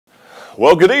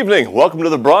Well, good evening. Welcome to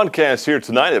the broadcast here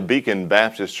tonight at Beacon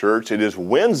Baptist Church. It is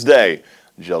Wednesday,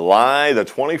 July the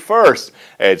 21st.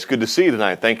 Hey, it's good to see you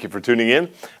tonight. Thank you for tuning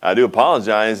in. I do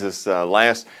apologize. This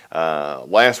last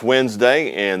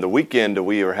Wednesday and the weekend,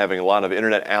 we are having a lot of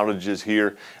internet outages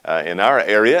here in our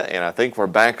area, and I think we're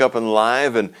back up and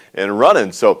live and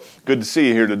running. So good to see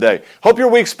you here today. Hope your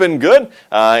week's been good.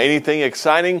 Anything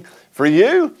exciting for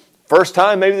you? First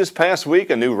time maybe this past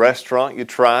week, a new restaurant you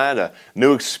tried, a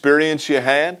new experience you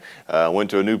had, went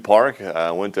to a new park,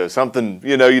 went to something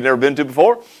you've never been to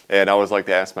before. And I always like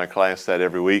to ask my class that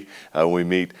every week when we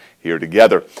meet here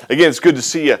together. Again, it's good to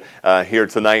see you here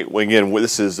tonight. Again,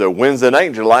 this is Wednesday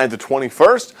night, July the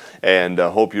 21st, and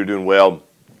hope you're doing well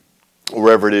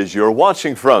wherever it is you're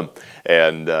watching from.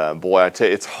 And boy, I tell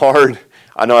you, it's hard.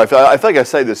 I know I feel like I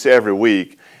say this every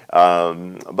week,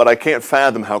 but I can't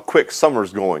fathom how quick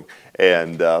summer's going.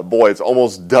 And boy, it's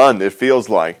almost done, it feels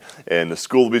like. And the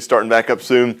school will be starting back up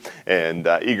soon, and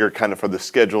eager kind of for the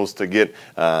schedules to get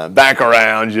back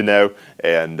around,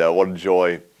 and what a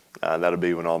joy that'll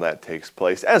be when all that takes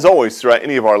place. As always, throughout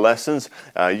any of our lessons,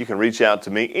 you can reach out to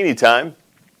me anytime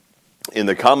in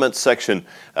the comments section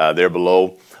there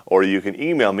below, or you can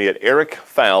email me at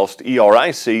ericfaust,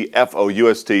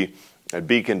 ERICFOUST, at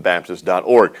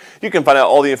beaconbaptist.org. You can find out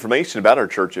all the information about our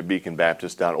church at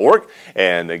beaconbaptist.org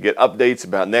and get updates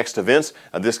about next events.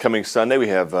 This coming Sunday, we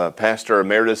have Pastor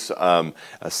Emeritus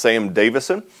Sam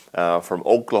Davison from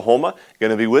Oklahoma going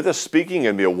to be with us speaking.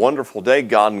 Going to be a wonderful day,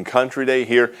 God and Country Day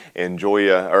here.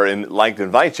 Like to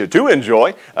invite you to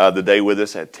enjoy the day with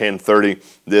us at 10:30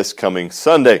 this coming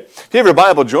Sunday. If you have your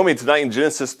Bible, join me tonight in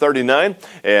Genesis 39.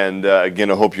 And again,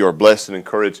 I hope you are blessed and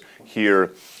encouraged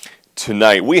here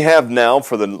tonight. We have now,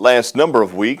 for the last number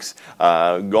of weeks,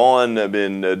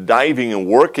 been diving and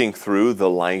working through the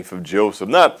life of Joseph.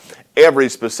 Not every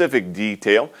specific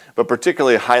detail, but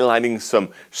particularly highlighting some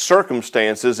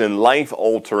circumstances and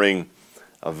life-altering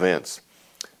events.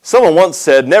 Someone once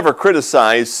said, never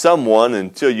criticize someone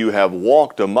until you have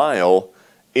walked a mile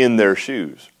in their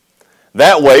shoes.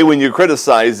 That way, when you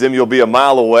criticize them, you'll be a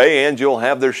mile away and you'll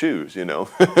have their shoes,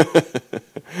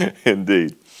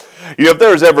 Indeed. If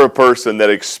there's ever a person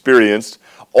that experienced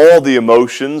all the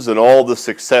emotions and all the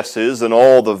successes and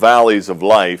all the valleys of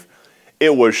life,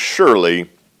 it was surely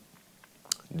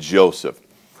Joseph.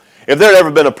 If there had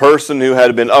ever been a person who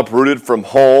had been uprooted from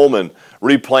home and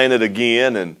replanted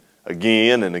again and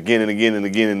again and again and again and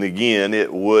again and again,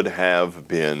 it would have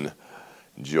been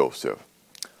Joseph.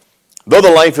 Though the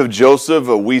life of Joseph,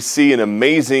 we see an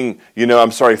amazing,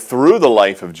 through the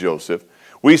life of Joseph,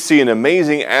 we see an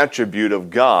amazing attribute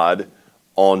of God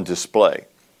on display.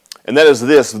 And that is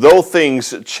this: though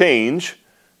things change,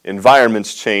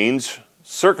 environments change,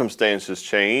 circumstances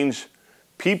change,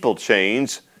 people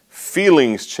change,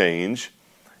 feelings change,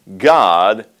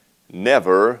 God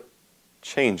never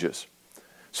changes.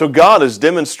 So God is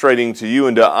demonstrating to you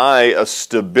and to I a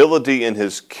stability in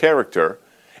His character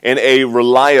and a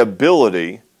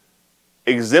reliability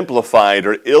exemplified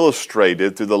or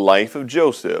illustrated through the life of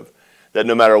Joseph, that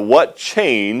no matter what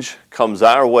change comes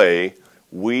our way,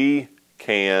 we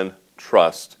can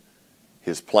trust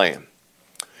His plan.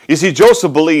 You see,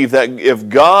 Joseph believed that if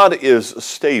God is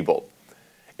stable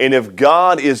and if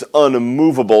God is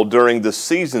unmovable during the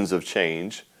seasons of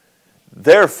change,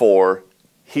 therefore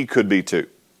he could be too.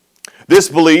 This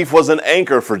belief was an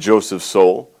anchor for Joseph's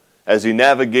soul as he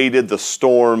navigated the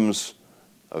storms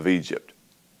of Egypt.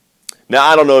 Now,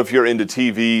 I don't know if you're into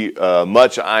TV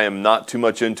much. I am not too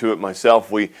much into it myself.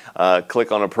 We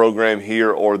click on a program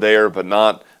here or there, but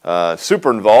not super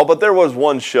involved. But there was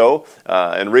one show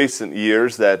in recent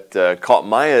years that caught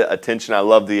my attention. I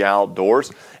love the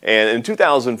outdoors. And in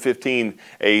 2015,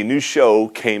 a new show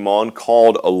came on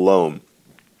called Alone.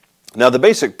 Now, the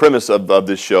basic premise of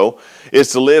this show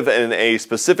is to live in a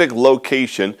specific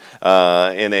location,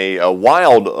 in a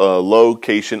wild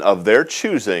location of their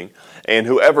choosing, and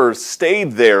whoever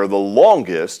stayed there the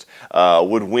longest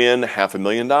would win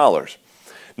 $500,000.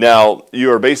 Now,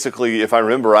 you are basically, if I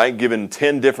remember right, given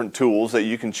 10 different tools that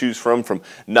you can choose from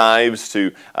knives to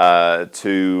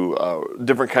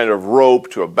different kind of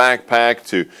rope, to a backpack,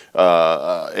 to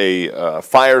a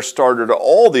fire starter, to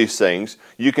all these things.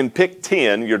 You can pick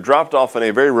 10. You're dropped off in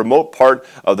a very remote part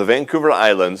of the Vancouver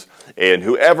Islands, and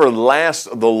whoever lasts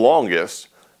the longest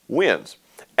wins.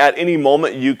 At any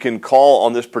moment, you can call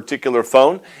on this particular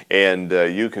phone, and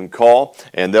you can call,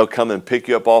 and they'll come and pick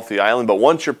you up off the island. But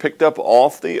once you're picked up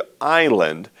off the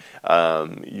island,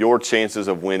 your chances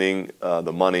of winning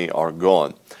the money are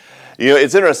gone. You know,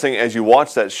 it's interesting as you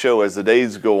watch that show, as the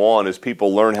days go on, as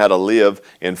people learn how to live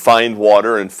and find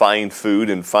water and find food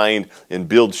and find and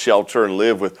build shelter and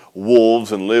live with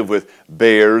wolves and live with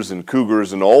bears and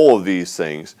cougars and all of these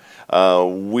things,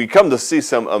 we come to see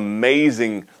some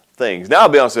amazing things. Now, I'll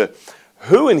be honest with you,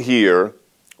 who in here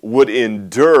would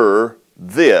endure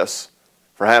this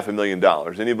for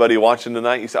 $500,000? Anybody watching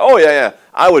tonight? You say, oh, yeah,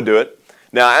 I would do it.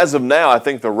 Now, as of now, I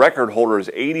think the record holder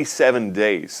is 87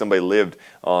 days. Somebody lived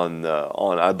on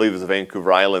I believe it was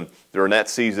Vancouver Island during that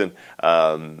season,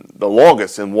 the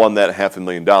longest, and won that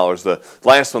 $500,000. The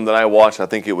last one that I watched, I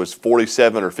think it was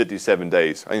 47 or 57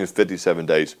 days. I think it was 57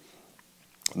 days.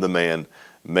 The man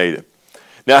made it.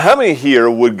 Now, how many here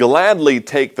would gladly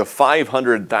take the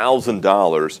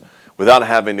 $500,000 without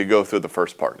having to go through the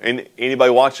first part? Anybody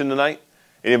watching tonight?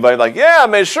 Anybody like, yeah, I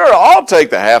mean, sure, I'll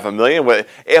take the $500,000.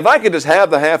 If I could just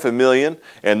have the $500,000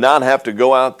 and not have to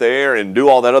go out there and do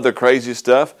all that other crazy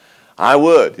stuff, I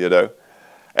would, you know.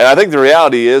 And I think the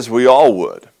reality is we all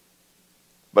would.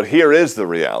 But here is the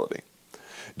reality.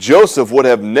 Joseph would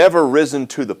have never risen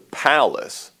to the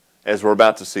palace, as we're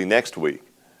about to see next week,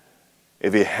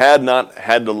 if he had not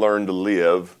had to learn to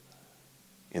live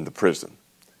in the prison.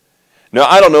 Now,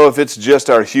 I don't know if it's just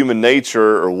our human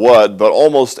nature or what, but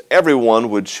almost everyone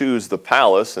would choose the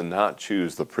palace and not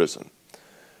choose the prison.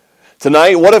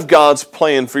 Tonight, what if God's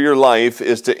plan for your life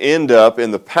is to end up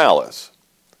in the palace,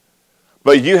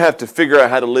 but you have to figure out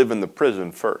how to live in the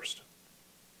prison first?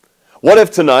 What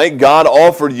if tonight God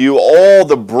offered you all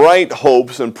the bright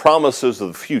hopes and promises of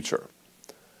the future,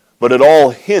 but it all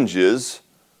hinges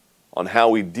on how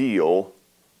we deal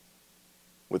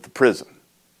with the prison?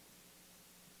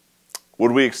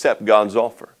 Would we accept God's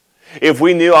offer? If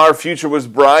we knew our future was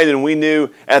bright and we knew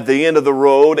at the end of the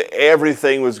road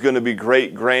everything was going to be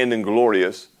great, grand, and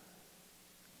glorious,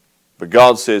 but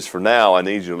God says, for now, I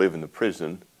need you to live in the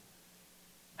prison,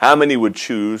 how many would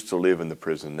choose to live in the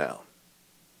prison now?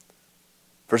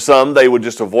 For some, they would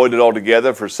just avoid it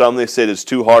altogether. For some, they said it's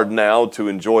too hard now to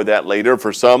enjoy that later.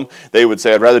 For some, they would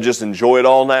say, I'd rather just enjoy it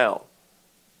all now.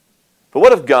 But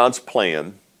what if God's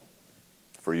plan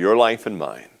for your life and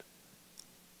mine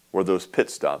were those pit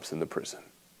stops in the prison?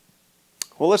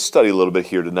 Well, let's study a little bit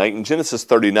here tonight. In Genesis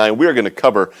 39, we are going to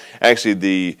cover actually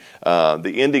the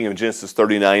ending of Genesis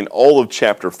 39, all of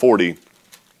chapter 40,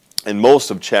 and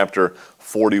most of chapter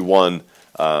 41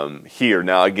 here.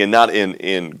 Now, again, not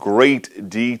in great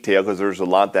detail because there's a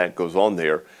lot that goes on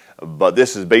there, but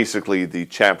this is basically the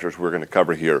chapters we're going to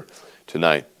cover here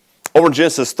tonight. Over in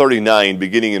Genesis 39,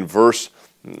 beginning in verse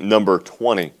number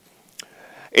 20.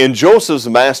 And Joseph's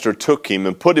master took him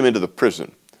and put him into the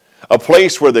prison, a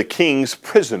place where the king's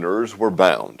prisoners were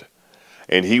bound.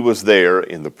 And he was there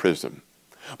in the prison.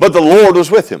 But the Lord was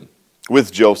with him,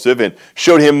 with Joseph, and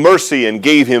showed him mercy and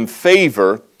gave him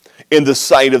favor in the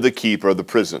sight of the keeper of the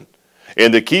prison.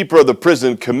 And the keeper of the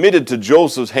prison committed to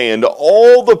Joseph's hand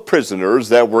all the prisoners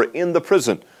that were in the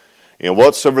prison. And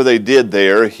whatsoever they did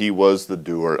there, he was the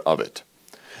doer of it.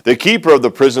 The keeper of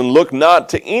the prison looked not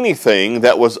to anything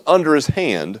that was under his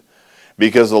hand,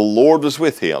 because the Lord was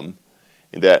with him,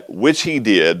 and that which he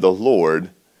did, the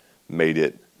Lord made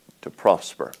it to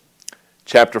prosper.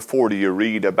 Chapter 40, you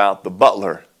read about the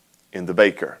butler and the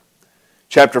baker.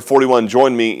 Chapter 41,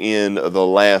 join me in the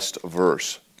last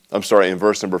verse. In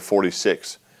verse number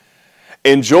 46.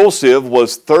 And Joseph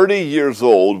was 30 years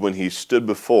old when he stood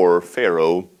before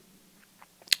Pharaoh,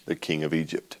 the king of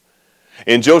Egypt.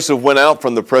 And Joseph went out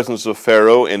from the presence of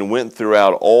Pharaoh and went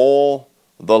throughout all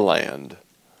the land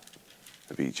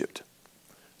of Egypt.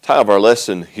 The title of our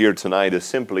lesson here tonight is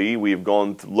simply, we've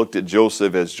looked at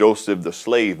Joseph as Joseph the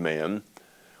slave man.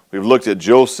 We've looked at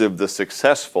Joseph the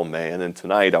successful man, and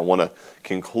tonight I want to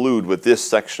conclude with this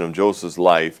section of Joseph's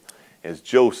life as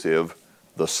Joseph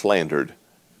the slandered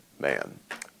man.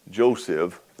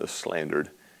 Joseph the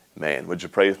slandered man. Would you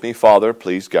pray with me? Father,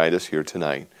 please guide us here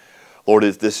tonight. Lord,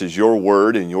 this is your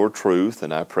word and your truth,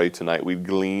 and I pray tonight we'd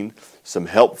glean some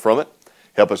help from it.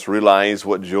 Help us realize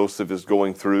what Joseph is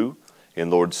going through,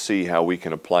 and Lord, see how we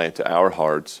can apply it to our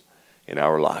hearts and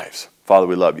our lives. Father,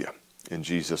 we love you. In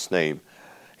Jesus' name,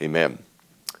 amen.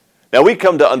 Now, we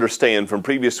come to understand from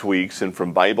previous weeks and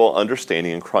from Bible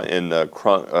understanding and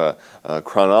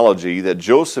chronology that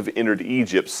Joseph entered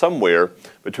Egypt somewhere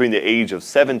between the age of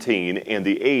 17 and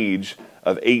the age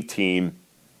of 18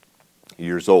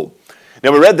 years old.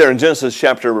 Now, we read there in Genesis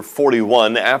chapter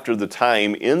 41, after the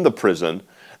time in the prison,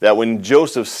 that when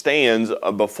Joseph stands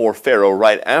before Pharaoh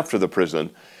right after the prison,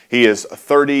 he is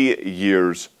 30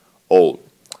 years old.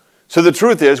 So the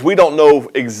truth is, we don't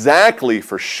know exactly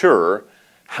for sure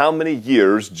how many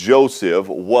years Joseph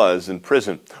was in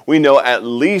prison. We know at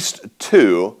least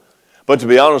 2, But to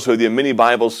be honest with you, many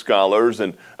Bible scholars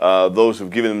and those who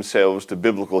have given themselves to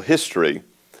biblical history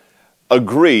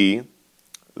agree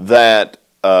that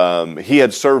he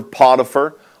had served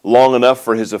Potiphar long enough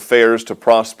for his affairs to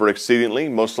prosper exceedingly,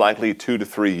 most likely 2 to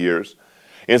 3 years.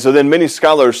 And so then many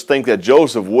scholars think that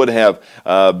Joseph would have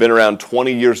been around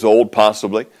 20 years old,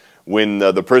 possibly, when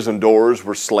the prison doors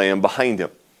were slammed behind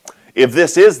him. If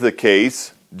this is the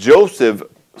case, Joseph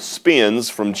spends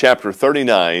from chapter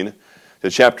 39 to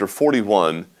chapter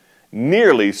 41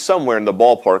 nearly somewhere in the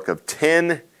ballpark of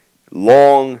 10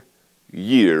 long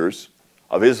years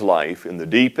of his life in the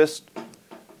deepest,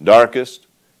 darkest,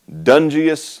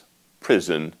 dungiest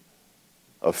prison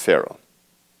of Pharaoh.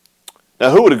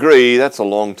 Now, who would agree that's a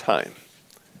long time?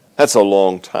 That's a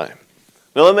long time.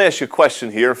 Now, let me ask you a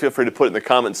question here. Feel free to put it in the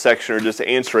comment section or just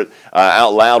answer it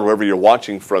out loud wherever you're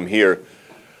watching from here.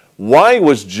 Why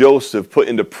was Joseph put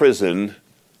into prison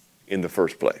in the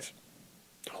first place?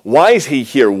 Why is he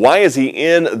here? Why is he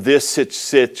in this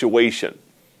situation?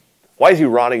 Why is he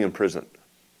rotting in prison?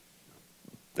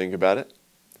 Think about it.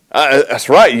 That's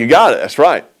right. You got it. That's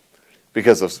right.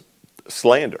 Because of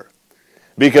slander.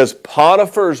 Because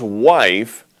Potiphar's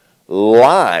wife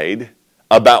lied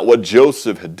about what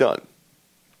Joseph had done.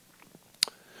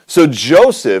 So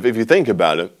Joseph, if you think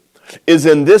about it, is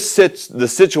in the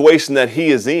situation that he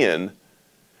is in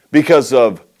because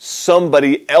of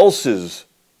somebody else's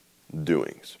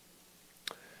doings.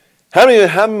 How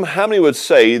many would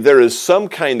say there is some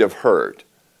kind of hurt,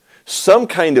 some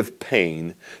kind of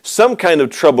pain, some kind of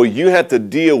trouble you have to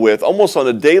deal with almost on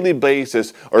a daily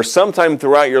basis or sometime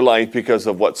throughout your life because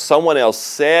of what someone else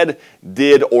said,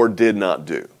 did, or did not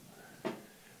do?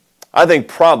 I think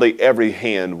probably every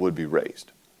hand would be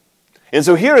raised. And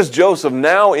so here is Joseph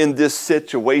now in this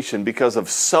situation because of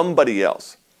somebody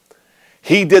else.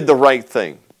 He did the right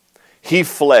thing. He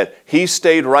fled. He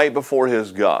stayed right before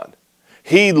his God.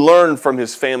 He learned from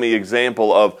his family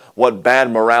example of what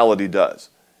bad morality does.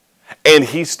 And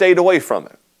he stayed away from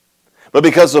it. But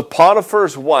because of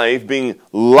Potiphar's wife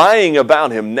lying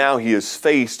about him, now he is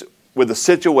faced with a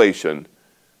situation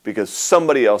because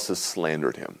somebody else has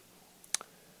slandered him.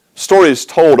 Story is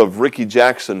told of Ricky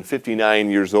Jackson,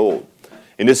 59 years old.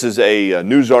 And this is a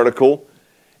news article,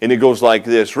 and it goes like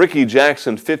this. Ricky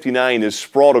Jackson, 59, is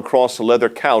sprawled across a leather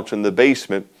couch in the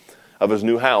basement of his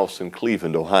new house in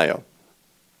Cleveland, Ohio,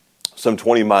 some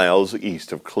 20 miles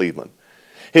east of Cleveland.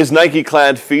 His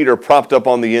Nike-clad feet are propped up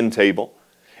on the end table.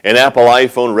 An Apple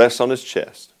iPhone rests on his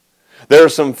chest. There are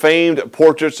some famed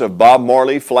portraits of Bob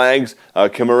Marley, flags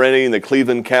commemorating the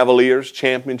Cleveland Cavaliers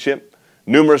championship,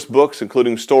 numerous books,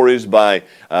 including stories by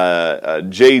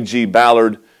J.G.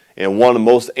 Ballard, and one of the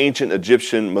most ancient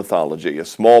Egyptian mythology. A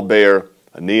small bear,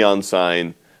 a neon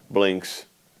sign, blinks,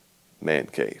 man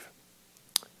cave.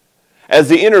 As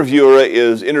the interviewer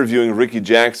is interviewing Ricky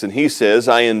Jackson, he says,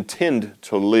 "I intend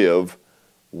to live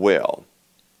well."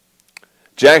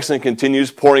 Jackson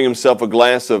continues pouring himself a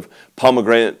glass of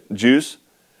pomegranate juice,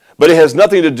 but it has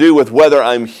nothing to do with whether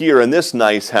I'm here in this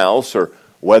nice house or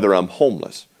whether I'm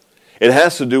homeless. It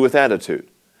has to do with attitude.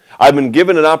 I've been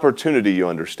given an opportunity, you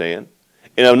understand,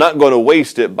 and I'm not going to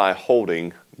waste it by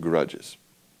holding grudges.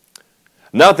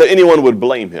 Not that anyone would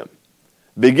blame him.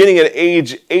 Beginning at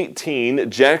age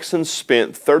 18, Jackson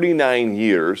spent 39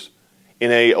 years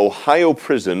in an Ohio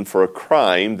prison for a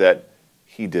crime that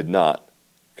he did not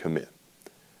commit.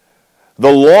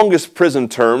 The longest prison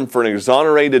term for an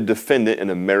exonerated defendant in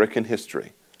American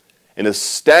history. And a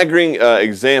staggering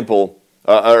example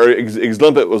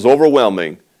was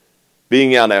overwhelming.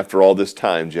 Being out after all this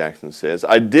time, Jackson says,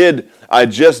 I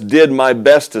just did my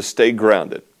best to stay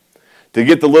grounded, to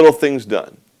get the little things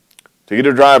done, to get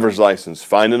a driver's license,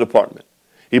 find an apartment.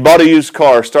 He bought a used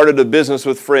car, started a business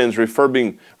with friends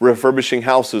refurbishing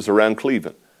houses around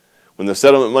Cleveland. When the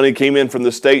settlement money came in from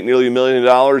the state, nearly $1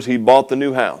 million, he bought the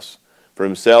new house for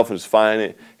himself and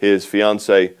his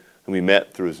fiancée, whom he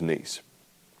met through his niece.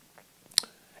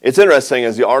 It's interesting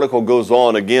as the article goes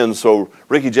on again, so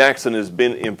Ricky Jackson has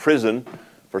been in prison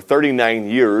for 39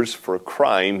 years for a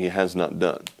crime he has not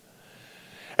done.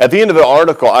 At the end of the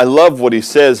article, I love what he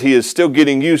says. He is still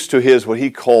getting used to his, what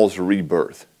he calls,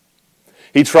 rebirth.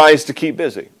 He tries to keep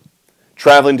busy,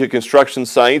 traveling to construction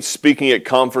sites, speaking at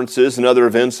conferences and other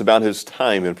events about his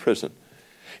time in prison.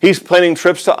 He's planning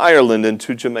trips to Ireland and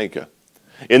to Jamaica.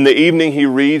 In the evening, he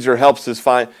reads or helps his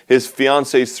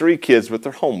fiancée's 3 kids with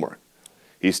their homework.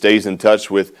 He stays in touch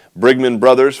with Brigman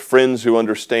brothers, friends who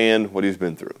understand what he's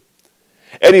been through.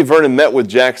 Eddie Vernon met with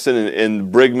Jackson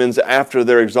and Brigman's after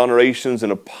their exonerations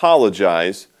and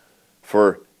apologized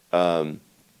for...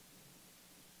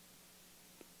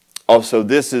 Also,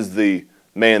 this is the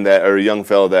man or young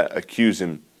fellow that accused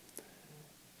him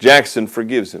Jackson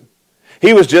forgives him.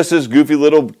 He was just this goofy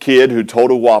little kid who told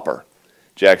a whopper,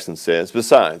 Jackson says.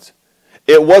 Besides,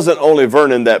 it wasn't only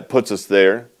Vernon that puts us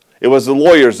there. It was the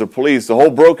lawyers, the police, the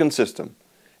whole broken system.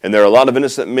 And there are a lot of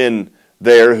innocent men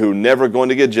there who are never going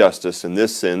to get justice. In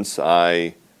this sense,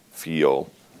 I feel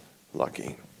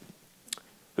lucky.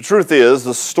 The truth is,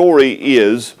 the story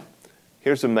is,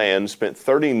 here's a man who spent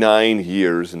 39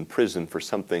 years in prison for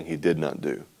something he did not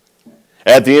do.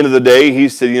 At the end of the day, he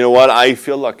said, you know what, I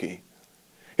feel lucky.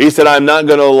 He said, I'm not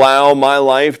going to allow my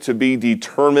life to be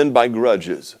determined by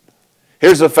grudges.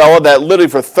 Here's a fellow that literally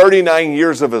for 39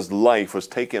 years of his life was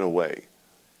taken away,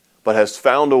 but has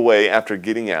found a way after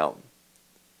getting out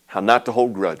how not to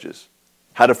hold grudges,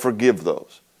 how to forgive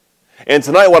those. And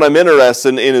tonight what I'm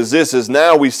interested in is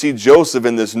now we see Joseph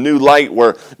in this new light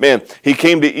where, man, he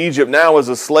came to Egypt now as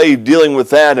a slave dealing with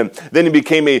that, and then he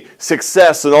became a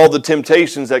success and all the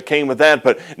temptations that came with that.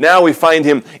 But now we find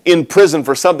him in prison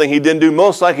for something he didn't do,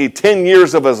 most likely 10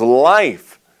 years of his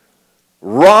life,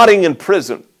 rotting in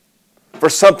prison for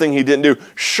something he didn't do.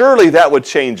 Surely that would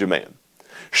change a man.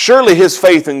 Surely his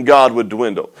faith in God would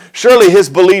dwindle. Surely his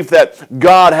belief that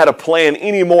God had a plan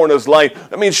anymore in his life.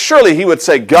 I mean, surely he would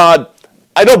say, God,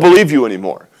 I don't believe you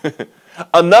anymore.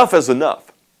 Enough is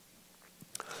enough.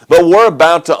 But we're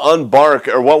about to embark,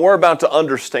 or what we're about to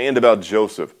understand about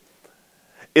Joseph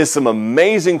is some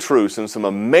amazing truths and some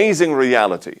amazing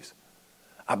realities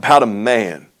about a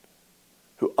man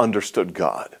who understood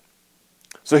God.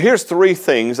 So here's three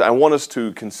things I want us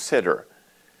to consider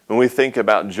when we think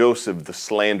about Joseph, the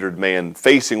slandered man,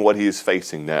 facing what he is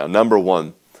facing now. Number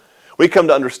one, we come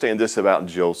to understand this about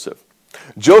Joseph.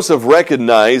 Joseph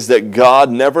recognized that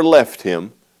God never left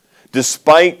him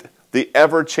despite the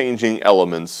ever-changing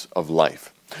elements of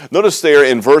life. Notice there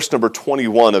in verse number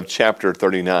 21 of chapter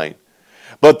 39,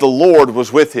 but the Lord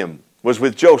was with him, was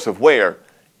with Joseph. Where?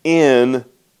 In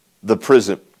the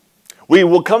prison. We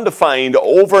will come to find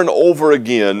over and over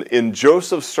again in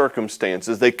Joseph's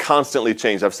circumstances, they constantly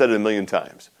change. I've said it a million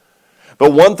times.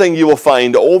 But one thing you will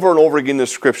find over and over again in the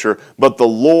Scripture, but the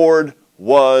Lord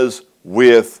was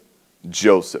with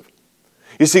Joseph.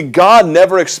 You see, God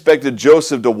never expected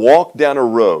Joseph to walk down a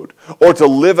road or to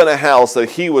live in a house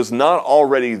that he was not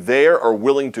already there or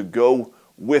willing to go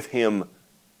with him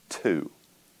to.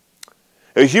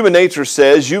 Human nature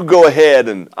says, you go ahead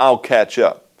and I'll catch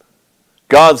up.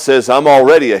 God says, I'm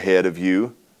already ahead of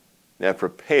you and have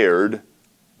prepared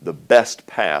the best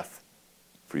path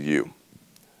for you.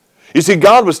 You see,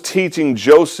 God was teaching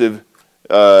Joseph,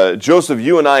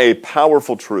 you and I, a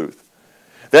powerful truth.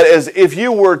 That is, if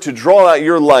you were to draw out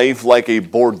your life like a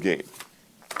board game,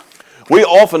 we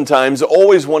oftentimes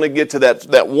always want to get to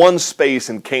that one space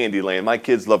in Candyland. My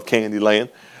kids love Candyland.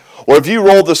 Or if you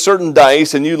roll the certain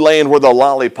dice and you land where the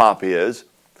lollipop is,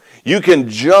 you can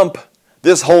jump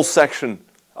this whole section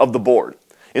of the board.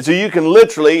 And so you can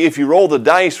literally, if you roll the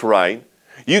dice right,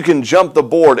 you can jump the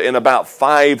board in about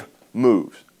 5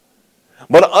 moves.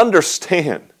 But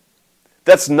understand,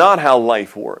 that's not how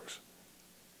life works.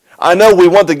 I know we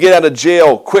want to get out of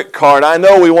jail quick card. I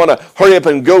know we want to hurry up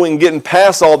and go and get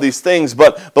past all these things.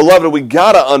 But beloved, we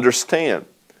got to understand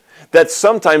that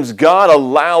sometimes God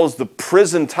allows the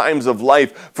prison times of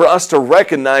life for us to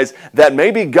recognize that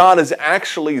maybe God is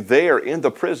actually there in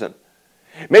the prison.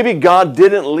 Maybe God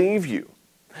didn't leave you.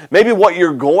 Maybe what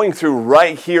you're going through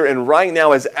right here and right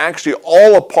now is actually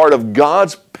all a part of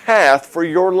God's path for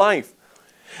your life.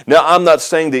 Now, I'm not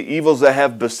saying the evils that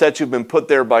have beset you have been put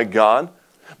there by God.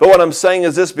 But what I'm saying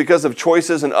is this, because of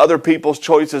choices and other people's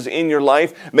choices in your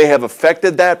life may have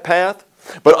affected that path.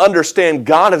 But understand,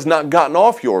 God has not gotten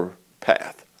off your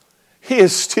path. He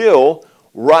is still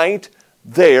right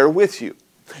there with you.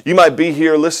 You might be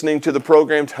here listening to the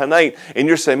program tonight and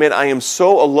you're saying, man, I am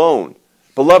so alone.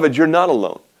 Beloved, you're not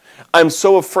alone. I'm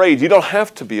so afraid. You don't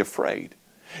have to be afraid.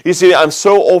 You see, I'm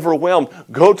so overwhelmed.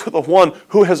 Go to the one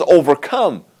who has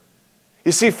overcome.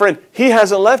 You see, friend, He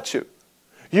hasn't left you.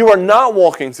 You are not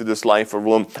walking through this life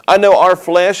alone. I know our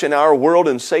flesh and our world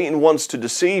and Satan wants to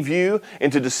deceive you and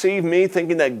to deceive me,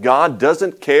 thinking that God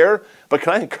doesn't care. But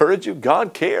can I encourage you?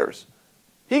 God cares.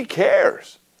 He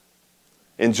cares.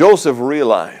 And Joseph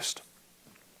realized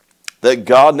that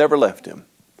God never left him,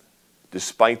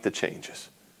 despite the changes.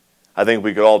 I think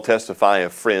we could all testify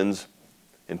of friends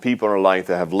and people in our life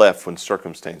that have left when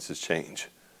circumstances change.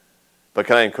 But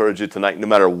can I encourage you tonight, no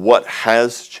matter what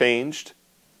has changed,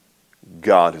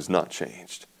 God has not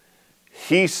changed.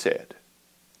 He said,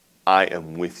 I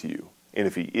am with you. And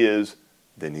if He is,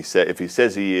 then He said, if He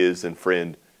says He is, then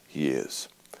friend, He is.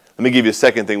 Let me give you a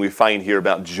second thing we find here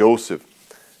about Joseph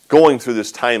going through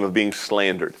this time of being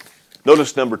slandered.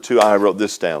 Notice number 2, I wrote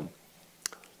this down.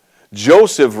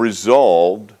 Joseph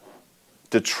resolved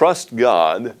to trust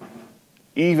God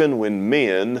even when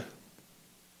men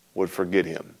would forget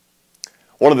him.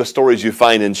 One of the stories you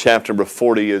find in chapter number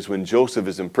 40 is when Joseph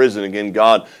is in prison. Again,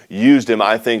 God used him,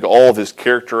 I think, all of his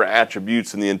character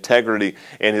attributes and the integrity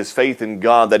and his faith in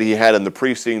God that he had in the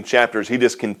preceding chapters. He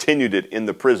just continued it in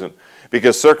the prison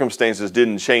because circumstances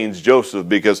didn't change Joseph,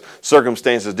 because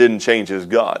circumstances didn't change his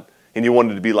God. And he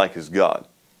wanted to be like his God.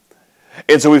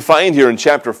 And so we find here in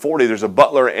chapter 40, there's a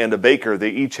butler and a baker. They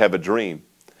each have a dream.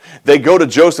 They go to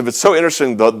Joseph. It's so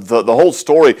interesting, the whole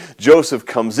story. Joseph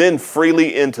comes in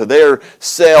freely into their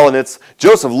cell, and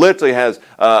Joseph literally has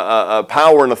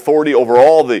power and authority over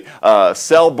all the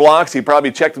cell blocks. He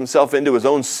probably checked himself into his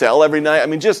own cell every night. I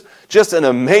mean, just an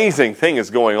amazing thing is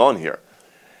going on here.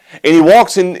 And he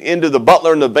walks into the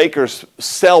butler and the baker's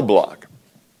cell block,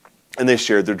 and they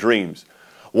shared their dreams.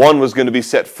 One was going to be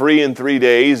set free in 3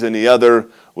 days, and the other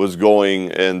was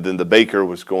and then the baker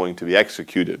was going to be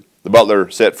executed. The butler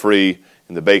set free,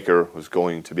 and the baker was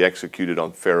going to be executed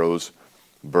on Pharaoh's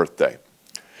birthday.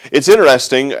 It's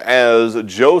interesting, as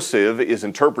Joseph is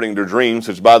interpreting their dreams,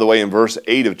 which, by the way, in verse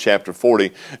 8 of chapter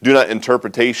 40, do not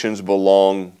interpretations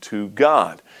belong to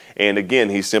God? And again,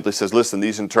 he simply says, listen,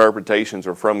 these interpretations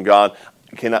are from God.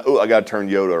 I got to turn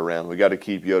Yoda around. We got to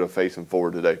keep Yoda facing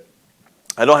forward today.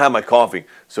 I don't have my coffee,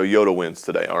 so Yoda wins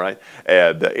today, all right?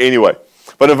 And anyway,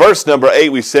 but in verse number 8,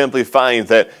 we simply find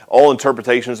that all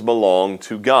interpretations belong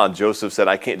to God. Joseph said,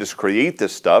 I can't just create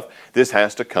this stuff. This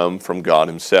has to come from God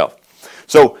himself.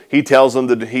 So he tells them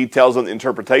the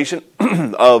interpretation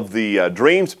of the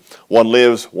dreams. One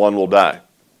lives, one will die.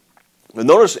 But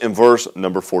notice in verse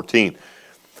number 14,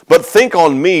 but think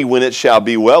on me when it shall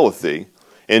be well with thee,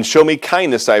 and show me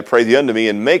kindness, I pray thee, unto me,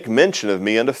 and make mention of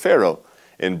me unto Pharaoh,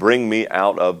 and bring me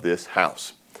out of this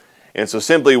house. And so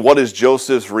simply, what is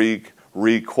Joseph's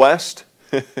request?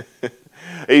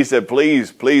 He said,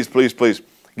 please, please, please, please,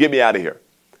 get me out of here.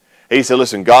 He said,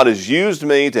 listen, God has used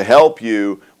me to help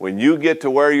you. When you get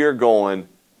to where you're going,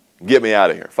 get me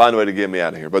out of here. Find a way to get me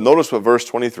out of here. But notice what verse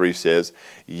 23 says.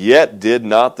 Yet did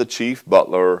not the chief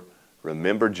butler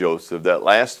remember Joseph. That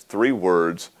last 3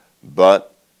 words,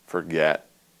 but forget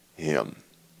him.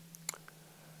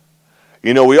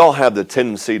 You know, we all have the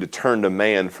tendency to turn to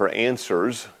man for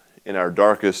answers in our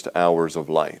darkest hours of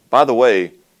life. By the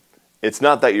way, it's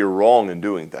not that you're wrong in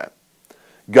doing that.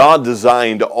 God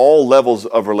designed all levels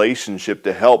of relationship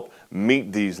to help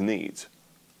meet these needs.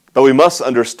 But we must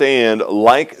understand,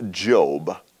 like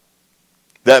Job,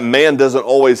 that man doesn't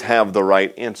always have the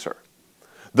right answer.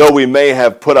 Though we may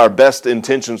have put our best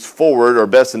intentions forward, or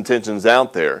best intentions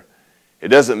out there, it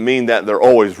doesn't mean that they're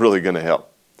always really going to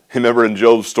help. Remember in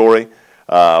Job's story,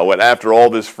 when after all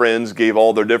of his friends gave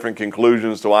all their different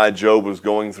conclusions to why Job was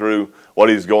going through what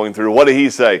he's going through, what did he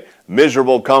say?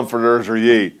 Miserable comforters are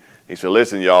ye. He said,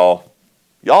 listen, y'all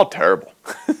terrible.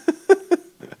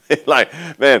 Like,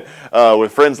 man,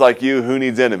 with friends like you, who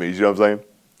needs enemies? You know what I'm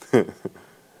saying?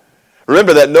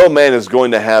 Remember that no man is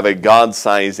going to have a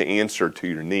God-sized answer to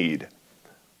your need.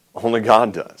 Only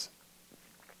God does.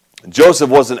 Joseph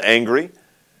wasn't angry,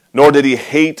 nor did he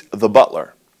hate the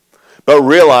butler, but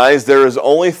realized there is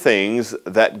only things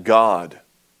that God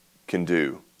can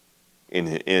do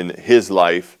in his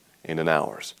life and in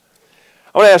ours.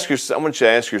 I want you to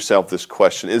ask yourself this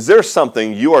question. Is there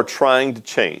something you are trying to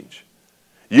change?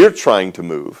 You're trying to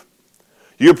move.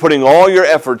 You're putting all your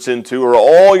efforts into or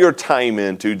all your time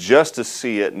into just to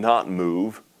see it not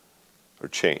move or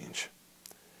change.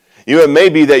 You know, it may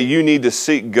be that you need to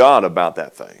seek God about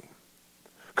that thing.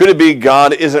 Could it be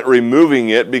God isn't removing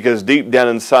it because deep down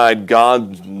inside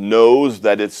God knows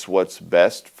that it's what's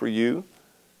best for you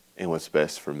and what's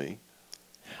best for me?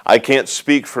 I can't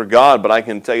speak for God, but I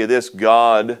can tell you this.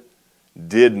 God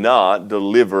did not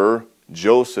deliver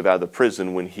Joseph out of the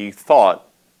prison when he thought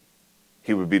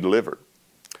he would be delivered.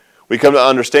 We come to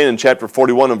understand in chapter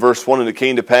 41 and verse 1, and it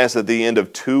came to pass at the end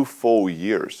of 2 full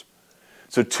years.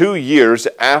 So 2 years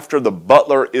after the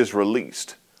butler is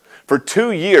released. For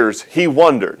 2 years he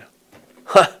wondered,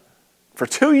 for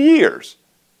 2 years,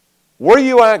 where are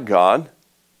you at, God?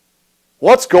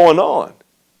 What's going on?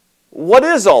 What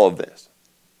is all of this?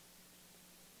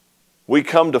 We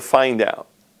come to find out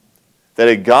that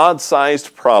a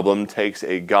God-sized problem takes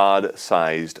a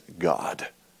God-sized God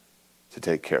to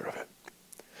take care of it.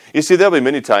 You see, there'll be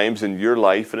many times in your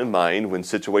life and in mine when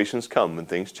situations come, when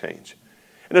things change.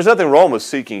 And there's nothing wrong with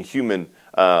seeking human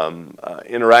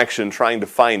interaction, trying to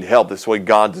find help. That's the way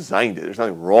God designed it. There's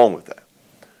nothing wrong with that.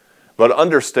 But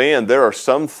understand there are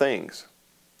some things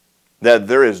that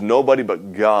there is nobody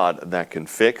but God that can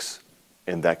fix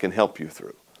and that can help you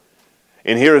through.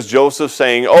 And here is Joseph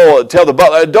saying, oh, tell the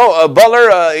butler,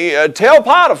 tell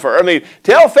Potiphar,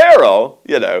 tell Pharaoh,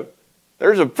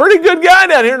 there's a pretty good guy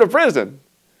down here in the prison.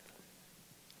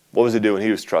 What was he doing?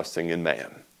 He was trusting in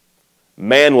man.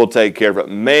 Man will take care of it.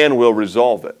 Man will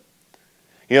resolve it.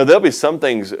 There'll be some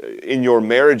things in your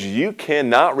marriage you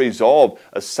cannot resolve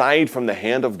aside from the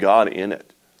hand of God in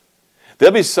it.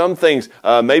 There'll be some things,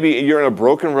 maybe you're in a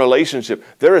broken relationship.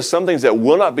 There are some things that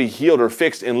will not be healed or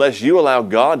fixed unless you allow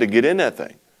God to get in that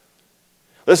thing.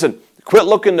 Listen, quit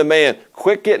looking to man.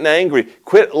 Quit getting angry.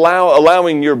 Quit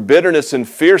allowing your bitterness and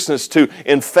fierceness to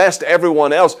infest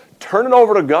everyone else. Turn it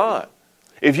over to God.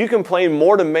 If you complain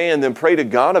more to man than pray to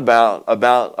God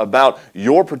about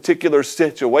your particular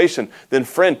situation, then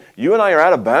friend, you and I are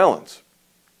out of balance.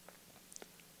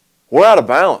 We're out of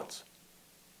balance.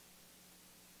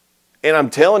 And I'm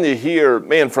telling you here,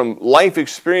 man, from life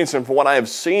experience and from what I have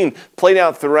seen played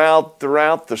out throughout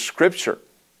the Scripture,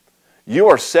 you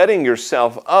are setting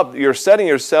yourself up. You're setting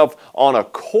yourself on a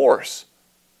course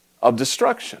of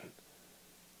destruction.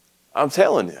 I'm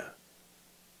telling you.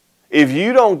 If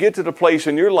you don't get to the place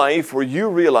in your life where you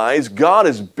realize God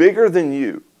is bigger than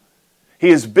you, He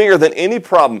is bigger than any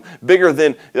problem, bigger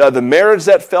than the marriage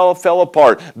that fell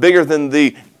apart, bigger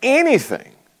than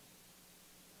anything,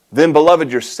 then,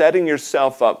 beloved, you're setting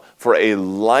yourself up for a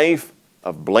life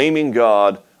of blaming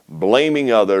God,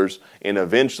 blaming others, and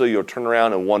eventually you'll turn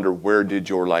around and wonder, where did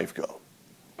your life go?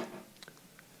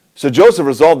 So Joseph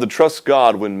resolved to trust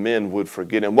God when men would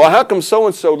forget him. Well, how come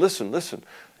so-and-so? Listen.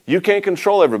 You can't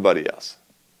control everybody else.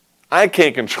 I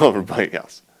can't control everybody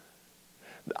else.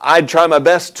 I'd try my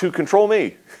best to control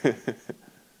me.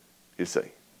 You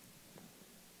see.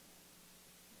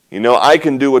 I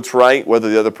can do what's right whether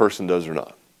the other person does or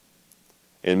not.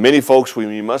 And many folks,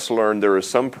 we must learn there are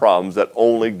some problems that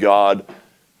only God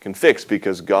can fix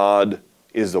because God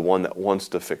is the one that wants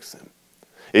to fix them.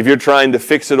 If you're trying to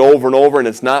fix it over and over and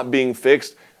it's not being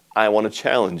fixed, I want to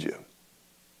challenge you.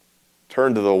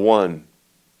 Turn to the one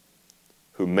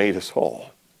who made us all.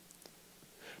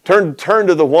 Turn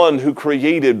to the one who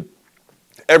created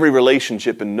every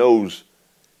relationship and knows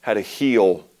how to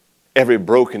heal every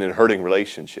broken and hurting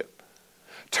relationship.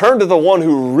 Turn to the one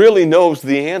who really knows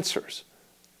the answers.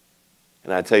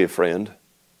 And I tell you, friend,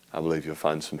 I believe you'll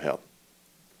find some help.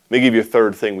 Let me give you a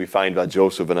third thing we find about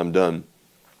Joseph, and I'm done.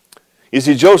 You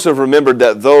see, Joseph remembered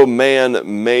that though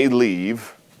man may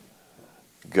leave,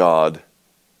 God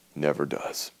never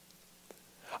does.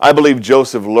 I believe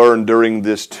Joseph learned during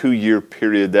this 2-year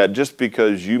period that just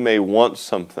because you may want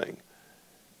something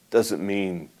doesn't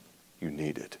mean you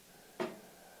need it.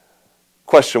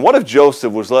 Question, what if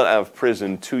Joseph was let out of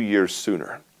prison 2 years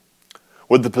sooner?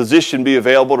 Would the position be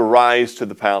available to rise to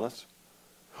the palace?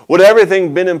 Would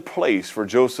everything been in place for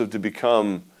Joseph to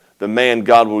become the man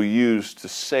God will use to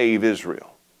save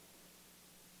Israel?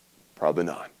 Probably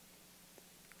not.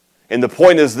 And the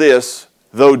point is this,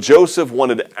 though Joseph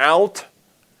wanted out,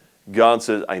 God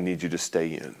says, I need you to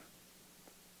stay in.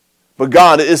 But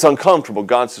God is uncomfortable.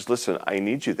 God says, listen, I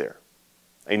need you there.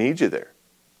 I need you there.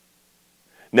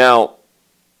 Now,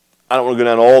 I don't want to go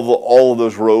down all of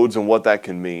those roads and what that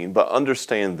can mean, but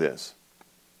understand this.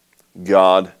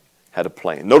 God had a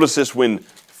plan. Notice this when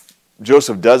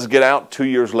Joseph does get out 2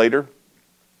 years later,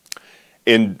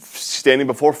 in standing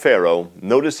before Pharaoh,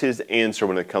 notice his answer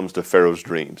when it comes to Pharaoh's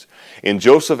dreams. And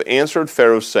Joseph answered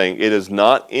Pharaoh, saying, it is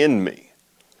not in me.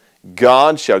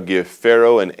 God shall give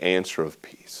Pharaoh an answer of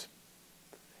peace.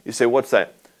 You say, what's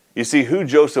that? You see who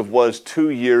Joseph was 2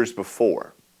 years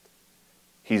before.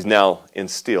 He's now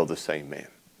instilled the same man.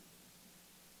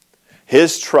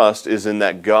 His trust is in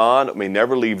that God may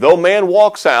never leave. Though man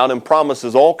walks out and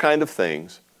promises all kinds of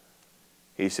things,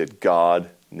 he said, God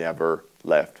never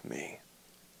left me.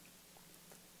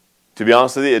 To be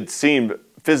honest with you, it seemed,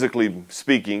 physically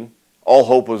speaking, all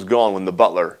hope was gone when the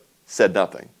butler said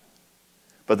nothing.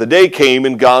 But the day came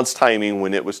in God's timing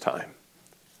when it was time.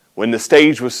 When the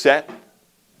stage was set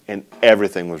and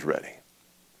everything was ready.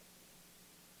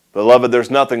 Beloved, there's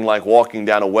nothing like walking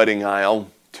down a wedding aisle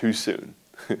too soon.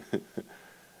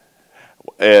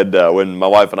 And when my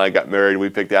wife and I got married, we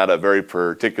picked out a very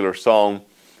particular song.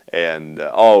 And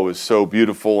it was so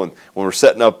beautiful. And when we're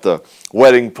setting up the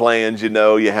wedding plans, you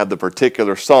have the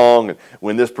particular song. And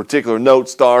when this particular note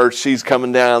starts, she's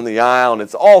coming down the aisle. And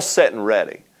it's all set and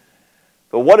ready.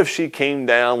 But what if she came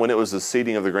down when it was the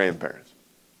seating of the grandparents?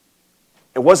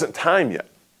 It wasn't time yet.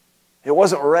 It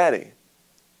wasn't ready.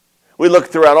 We look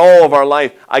throughout all of our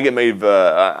life. I get made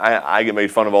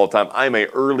fun of all the time. I'm an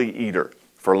early eater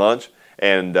for lunch,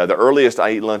 and the earliest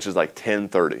I eat lunch is like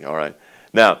 10:30. All right.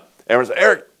 Now everyone says,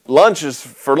 Eric, lunch is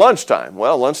for lunchtime.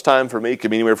 Well, lunchtime for me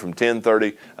can be anywhere from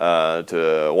 10:30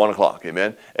 to 1 o'clock,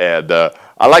 amen? And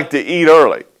I like to eat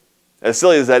early. As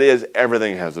silly as that is,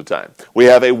 everything has a time. We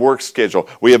have a work schedule.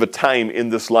 We have a time in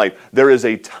this life. There is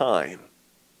a time.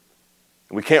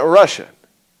 We can't rush it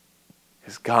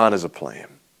because God has a plan.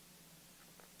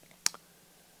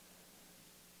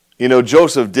 You know,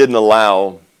 Joseph didn't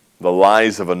allow the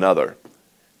lies of another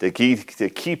to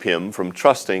keep him from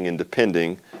trusting and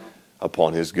depending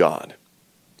upon his God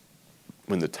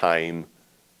when the time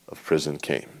of prison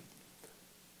came.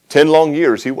 10 long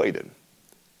years he waited.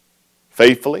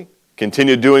 Faithfully,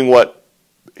 continued doing what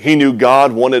he knew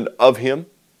God wanted of him,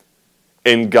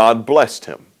 and God blessed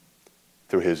him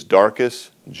through his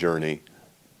darkest journey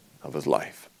of his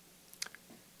life.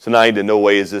 Tonight, in no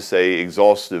way is this an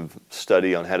exhaustive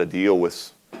study on how to deal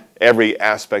with every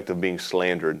aspect of being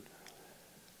slandered.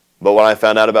 But what I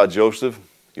found out about Joseph,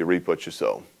 you reap what you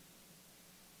sow.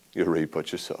 You reap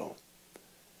what you sow.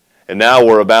 And now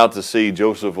we're about to see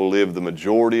Joseph will live the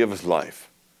majority of his life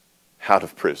out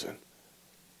of prison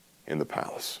in the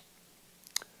palace.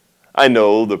 I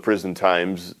know the prison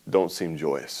times don't seem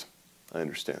joyous. I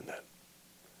understand that.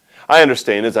 I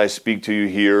understand as I speak to you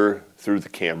here through the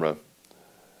camera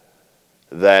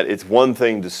that it's one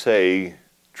thing to say,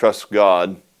 trust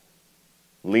God,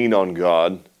 lean on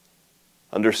God,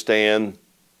 understand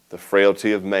the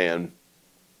frailty of man.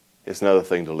 It's another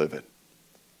thing to live it.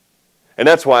 And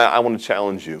that's why I want to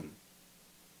challenge you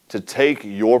to take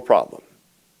your problem,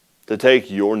 to take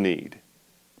your need,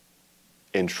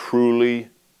 and truly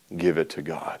give it to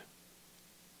God.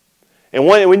 And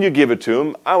when you give it to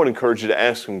Him, I would encourage you to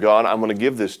ask Him, God, I'm going to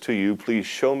give this to you. Please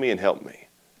show me and help me.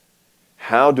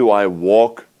 How do I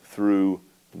walk through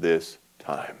this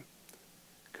time?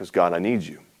 Because, God, I need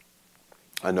you.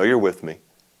 I know you're with me.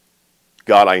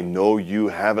 God, I know you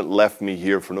haven't left me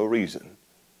here for no reason.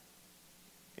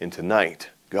 And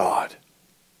tonight, God,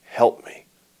 help me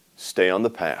stay on the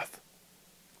path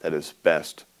that is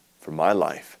best for my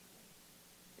life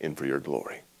and for your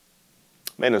glory.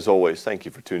 Man, as always, thank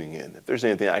you for tuning in. If there's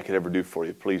anything I could ever do for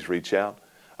you, please reach out.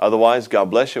 Otherwise, God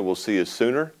bless you. We'll see you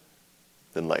sooner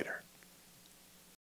than later.